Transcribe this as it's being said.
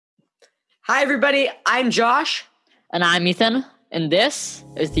Hi, everybody. I'm Josh. And I'm Ethan, and this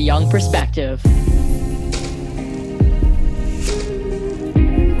is The Young Perspective.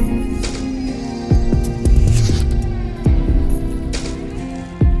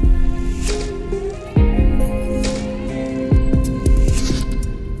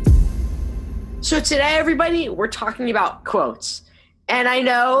 So today, everybody, we're talking about quotes. And I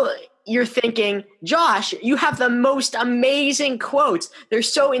know you're thinking, Josh, you have the most amazing quotes. They're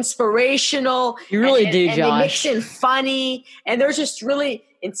so inspirational. You really do, and Josh. They mix in funny, and they're just really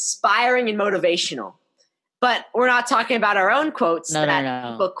inspiring and motivational. But we're not talking about our own quotes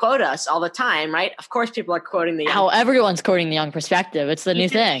that people quote us all the time, right? Of course, people are quoting the young. Everyone's quoting The Young Perspective. It's the new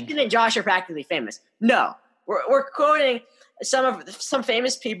thing. Ethan and Josh are practically famous. No, we're quoting some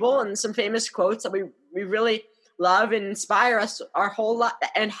famous people and some famous quotes that we really love and inspire us our whole life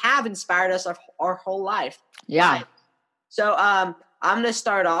and have inspired us our whole life. Yeah. Life. So I'm going to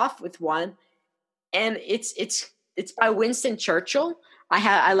start off with one, and it's by Winston Churchill.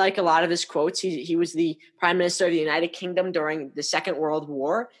 I like a lot of his quotes. He was the Prime Minister of the United Kingdom during the Second World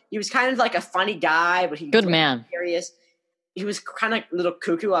War. He was kind of like a funny guy, but he was man. Serious. He was kind of a little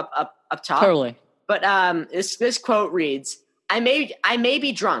cuckoo up top. Totally. But this quote reads, I may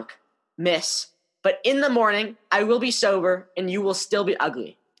be drunk, miss, but in the morning I will be sober and you will still be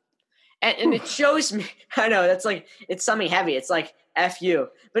ugly. And it shows me, I know that's like, it's something heavy. It's like F you,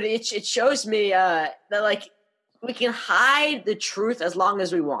 but it shows me that like we can hide the truth as long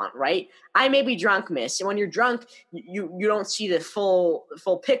as we want, right? I may be drunk, miss. And when you're drunk, you don't see the full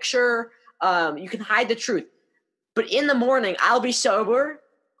picture. You can hide the truth. But in the morning, I'll be sober.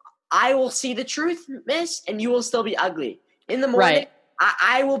 I will see the truth, miss, and you will still be ugly. In the morning, right.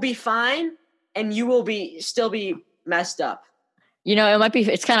 I will be fine, and you will still be messed up. You know,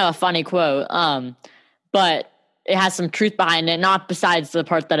 it's kind of a funny quote, but it has some truth behind it, not besides the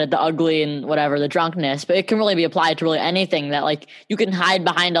part that the ugly and whatever, the drunkenness, but it can really be applied to really anything that like you can hide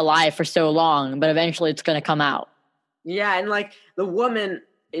behind a lie for so long, but eventually it's going to come out. Yeah, and like the woman,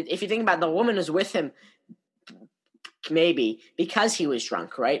 if you think about it, the woman is with him maybe because he was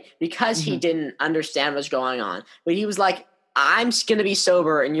drunk, right? Because he didn't understand what's going on. But he was like, I'm going to be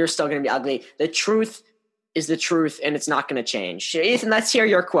sober and you're still going to be ugly. The truth is the truth and it's not going to change. Ethan, let's hear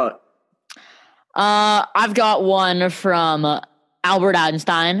your quote. I've got one from Albert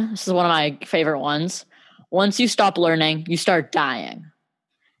Einstein. This is one of my favorite ones. Once you stop learning, you start dying.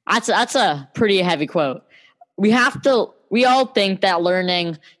 That's a pretty heavy quote. We all think that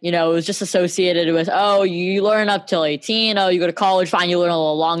learning, is just associated with, you learn up till 18. Oh, you go to college, fine, you learn a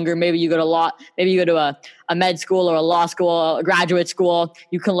little longer. Maybe you go to a med school or a law school, a graduate school.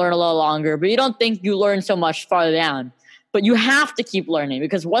 You can learn a little longer, but you don't think you learn so much farther down. But you have to keep learning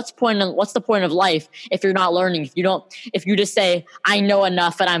because what's the point of life if you're not learning? If you just say, I know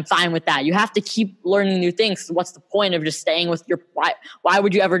enough and I'm fine with that. You have to keep learning new things. What's the point of just staying with why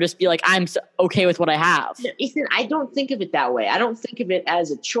would you ever just be like, I'm okay with what I have? Ethan, I don't think of it that way. I don't think of it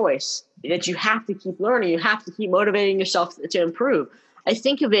as a choice that you have to keep learning. You have to keep motivating yourself to improve. I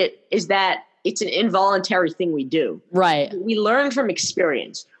think of it as that it's an involuntary thing we do. Right. We learn from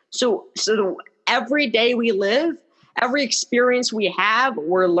experience. So every day we live, every experience we have,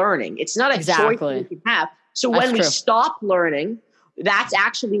 we're learning. It's not a choice we can have. So when we stop learning, that's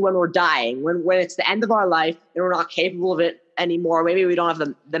actually when we're dying, when it's the end of our life and we're not capable of it anymore. Maybe we don't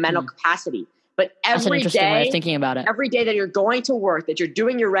have the mental capacity. But that's an interesting way of thinking about it. Every day that you're going to work, that you're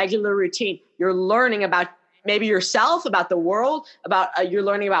doing your regular routine, you're learning about maybe yourself, about the world, you're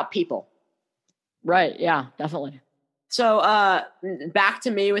learning about people. Right. Yeah, definitely. So back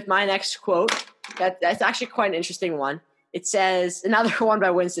to me with my next quote. That's actually quite an interesting one. It says, another one by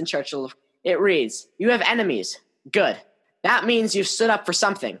Winston Churchill. It reads, you have enemies. Good. That means you've stood up for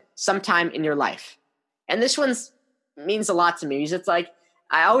something sometime in your life. And this one means a lot to me because it's like,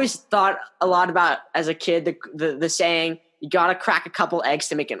 I always thought a lot about as a kid, the saying, you got to crack a couple eggs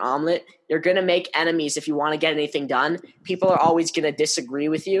to make an omelet. You're going to make enemies if you want to get anything done. People are always going to disagree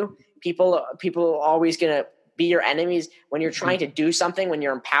with you. People are always going to be your enemies when you're trying to do something, when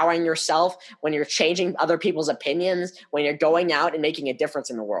you're empowering yourself, when you're changing other people's opinions, when you're going out and making a difference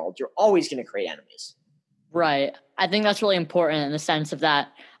in the world. You're always going to create enemies. Right. I think that's really important in the sense of that,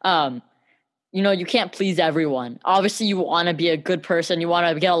 you can't please everyone. Obviously, you want to be a good person. You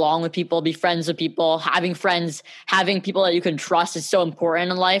want to get along with people, be friends with people. Having friends, having people that you can trust is so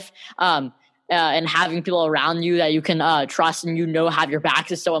important in life. And having people around you that you can trust and have your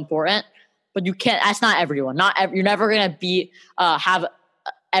backs is so important. But you can't. That's not everyone. You're never gonna have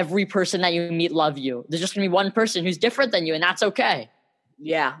every person that you meet love you. There's just gonna be one person who's different than you, and that's okay.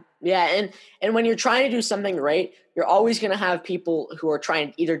 Yeah, Yeah, and when you're trying to do something great, you're always going to have people who are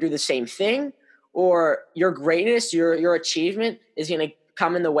trying to either do the same thing, or your greatness, your achievement is going to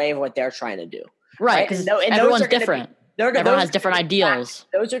come in the way of what they're trying to do. Right, Right? because And everyone's different. Everyone has different cracked, ideals.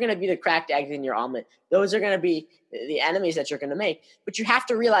 those are going to be the cracked eggs in your omelet. Those are going to be the enemies that you're going to make. But you have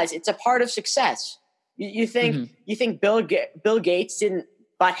to realize it's a part of success. You think Bill Gates didn't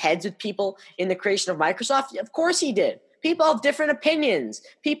butt heads with people in the creation of Microsoft? Of course he did. People have different opinions.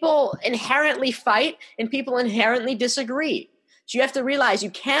 People inherently fight, and people inherently disagree. So you have to realize you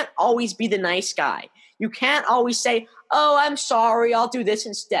can't always be the nice guy. You can't always say, "Oh, I'm sorry, I'll do this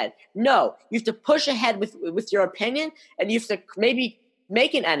instead." No, you have to push ahead with your opinion, and you have to maybe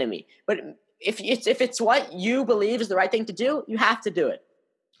make an enemy. But if it's what you believe is the right thing to do, you have to do it.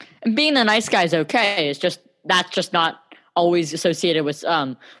 And being the nice guy is okay. It's just that's just not always associated with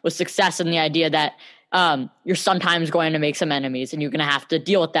success, and the idea that you're sometimes going to make some enemies and you're going to have to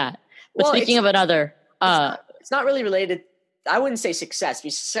deal with that. But speaking of another, it's not really related. I wouldn't say success,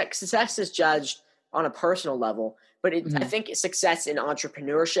 because success is judged on a personal level, but I think success in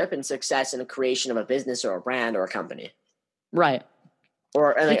entrepreneurship and success in the creation of a business or a brand or a company. Right.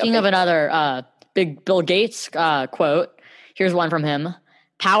 Speaking of another big Bill Gates quote, here's one from him.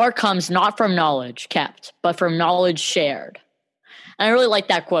 Power comes not from knowledge kept, but from knowledge shared. And I really like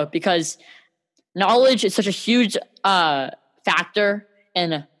that quote because knowledge is such a huge factor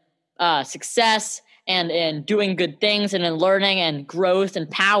in success and in doing good things and in learning and growth and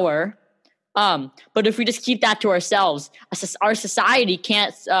power. But if we just keep that to ourselves, our society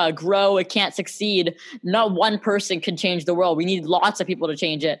can't grow, it can't succeed. Not one person can change the world. We need lots of people to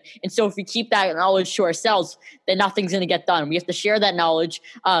change it. And so if we keep that knowledge to ourselves, then nothing's going to get done. We have to share that knowledge.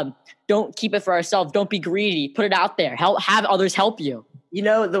 Don't keep it for ourselves. Don't be greedy. Put it out there. Have others help you. You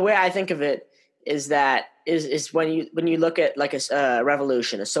know, the way I think of it is that is when you look at like a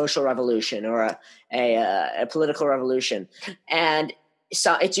revolution, a social revolution, or a political revolution, and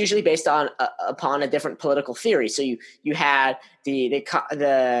so it's usually based upon a different political theory. So you had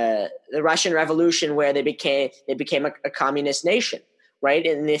the Russian Revolution, where they became a communist nation, right?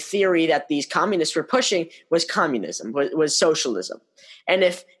 And the theory that these communists were pushing was communism, was socialism. And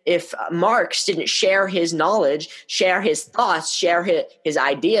if Marx didn't share his knowledge, share his thoughts, share his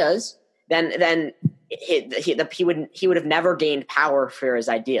ideas, then he would have never gained power for his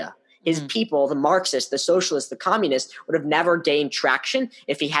idea. His people, the Marxists, the socialists, the communists, would have never gained traction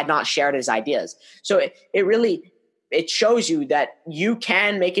if he had not shared his ideas. So it shows you that you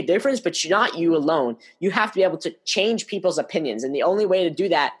can make a difference, but you're not you alone. You have to be able to change people's opinions, and the only way to do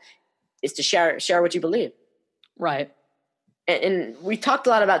that is to share what you believe. Right. And we talked a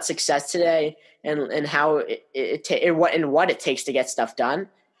lot about success today, and how what it takes to get stuff done.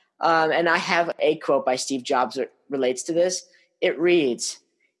 And I have a quote by Steve Jobs that relates to this. It reads,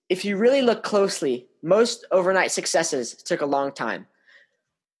 "If you really look closely, most overnight successes took a long time."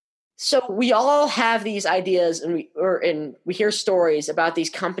 So we all have these ideas, and we hear stories about these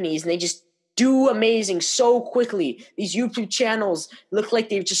companies, and they just do amazing so quickly. These YouTube channels look like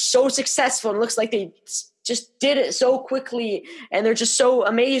they're just so successful, and it looks like they just did it so quickly, and they're just so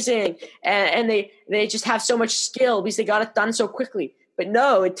amazing, and they just have so much skill because they got it done so quickly. But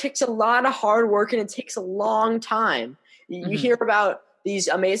no, it takes a lot of hard work, and it takes a long time. You hear about these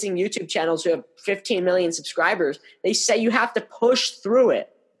amazing YouTube channels who have 15 million subscribers. They say you have to push through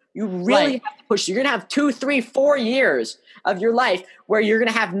it. You really have to push. You're going to have 2, 3, 4 years of your life where you're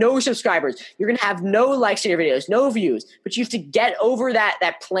going to have no subscribers. You're going to have no likes on your videos, no views. But you have to get over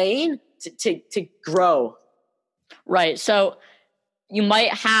that plane to grow. Right. So you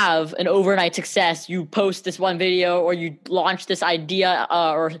might have an overnight success. You post this one video, or you launch this idea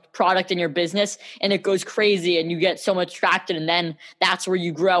or product in your business, and it goes crazy and you get so much traction, and then that's where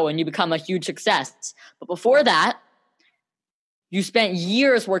you grow and you become a huge success. But before that, you spent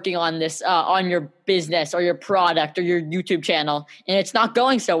years working on this, on your business or your product or your YouTube channel, and it's not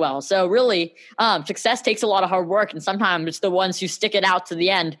going so well. So really, success takes a lot of hard work, and sometimes it's the ones who stick it out to the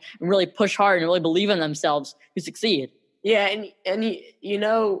end and really push hard and really believe in themselves who succeed. Yeah, and you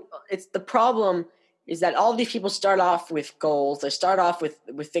know, it's the problem is that all these people start off with goals. They start off with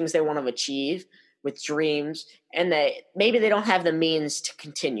things they want to achieve, with dreams, and maybe they don't have the means to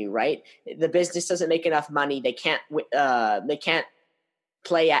continue. Right, the business doesn't make enough money. They can't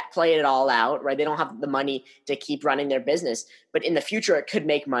play it all out. Right, they don't have the money to keep running their business. But in the future, it could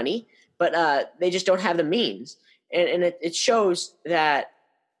make money. But they just don't have the means, and it shows that.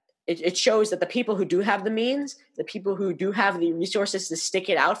 It shows that the people who do have the means, the people who do have the resources to stick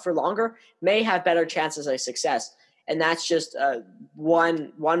it out for longer, may have better chances of success. And that's just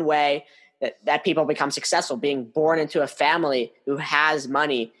one way that people become successful, being born into a family who has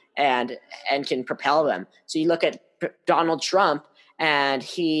money and can propel them. So you look at Donald Trump, and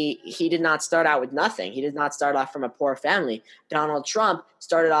he did not start out with nothing. He did not start off from a poor family. Donald Trump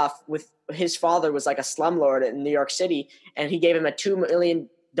started off with, his father was like a slumlord in New York City, and he gave him a $2 million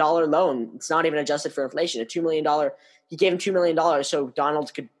loan. It's not even adjusted for inflation. He gave him $2 million so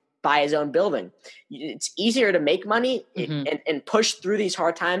Donald could buy his own building. It's easier to make money and push through these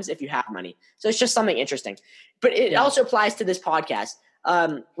hard times if you have money. So it's just something interesting. But it also applies to this podcast.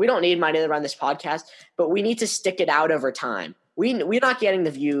 We don't need money to run this podcast, but we need to stick it out over time. We're not getting the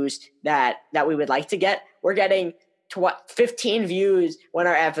views that we would like to get. We're getting 15 views when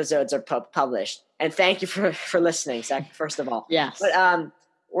our episodes are published. And thank you for listening, first of all. Yes. But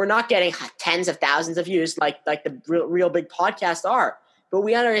we're not getting tens of thousands of views like the real big podcasts are. But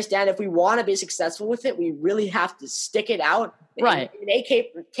we understand if we want to be successful with it, we really have to stick it out. Right. It may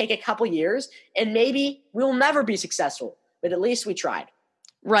take a couple years, and maybe we'll never be successful, but at least we tried.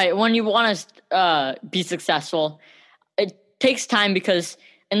 Right. When you want to be successful, it takes time because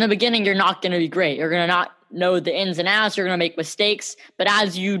in the beginning, you're not going to be great. You're going to not know the ins and outs. You're going to make mistakes. But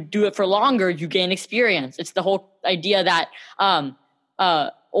as you do it for longer, you gain experience. It's the whole idea that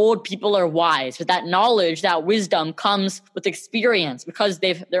old people are wise. But that knowledge, that wisdom comes with experience because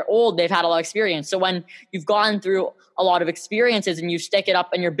they're old. They've had a lot of experience. So when you've gone through a lot of experiences and you stick it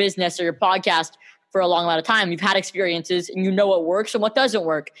up in your business or your podcast for a long amount of time, you've had experiences and you know what works and what doesn't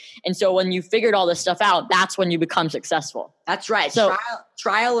work. And so when you figured all this stuff out, that's when you become successful. That's right. So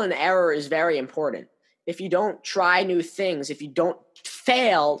trial and error is very important. If you don't try new things, if you don't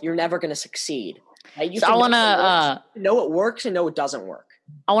fail, you're never going to succeed. Right? So I want to know what works and know what doesn't work.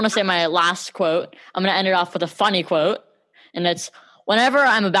 I want to say my last quote. I'm going to end it off with a funny quote. And it's, whenever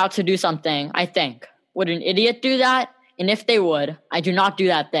I'm about to do something, I think, would an idiot do that? And if they would, I do not do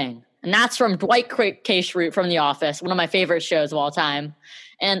that thing. And that's from Dwight K. Schrute from The Office, one of my favorite shows of all time.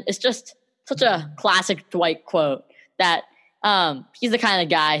 And it's just such a classic Dwight quote that he's the kind of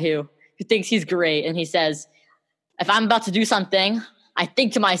guy who thinks he's great. And he says, if I'm about to do something, I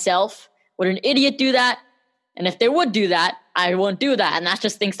think to myself, would an idiot do that? And if they would do that, I won't do that. And that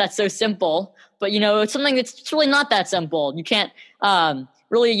just thinks that's so simple. But, it's something that's really not that simple. You can't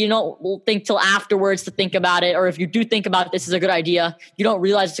really, you don't think till afterwards to think about it. Or if you do think about this is a good idea, you don't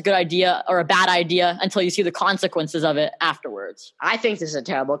realize it's a good idea or a bad idea until you see the consequences of it afterwards. I think this is a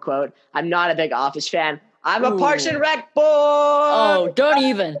terrible quote. I'm not a big Office fan. I'm a Parks and Rec boy. Oh, don't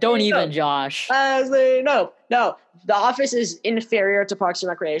even, Josh. No. The Office is inferior to Parks and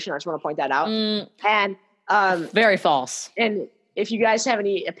Recreation. I just want to point that out. And very false. And if you guys have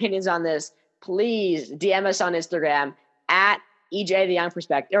any opinions on this, please DM us on Instagram at EJ the Young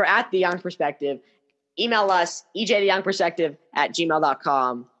Perspective or at the Young Perspective. Email us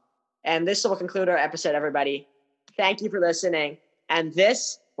ejtheyoungperspective@gmail.com. And this will conclude our episode, everybody. Thank you for listening. And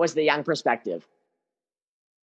this was the Young Perspective.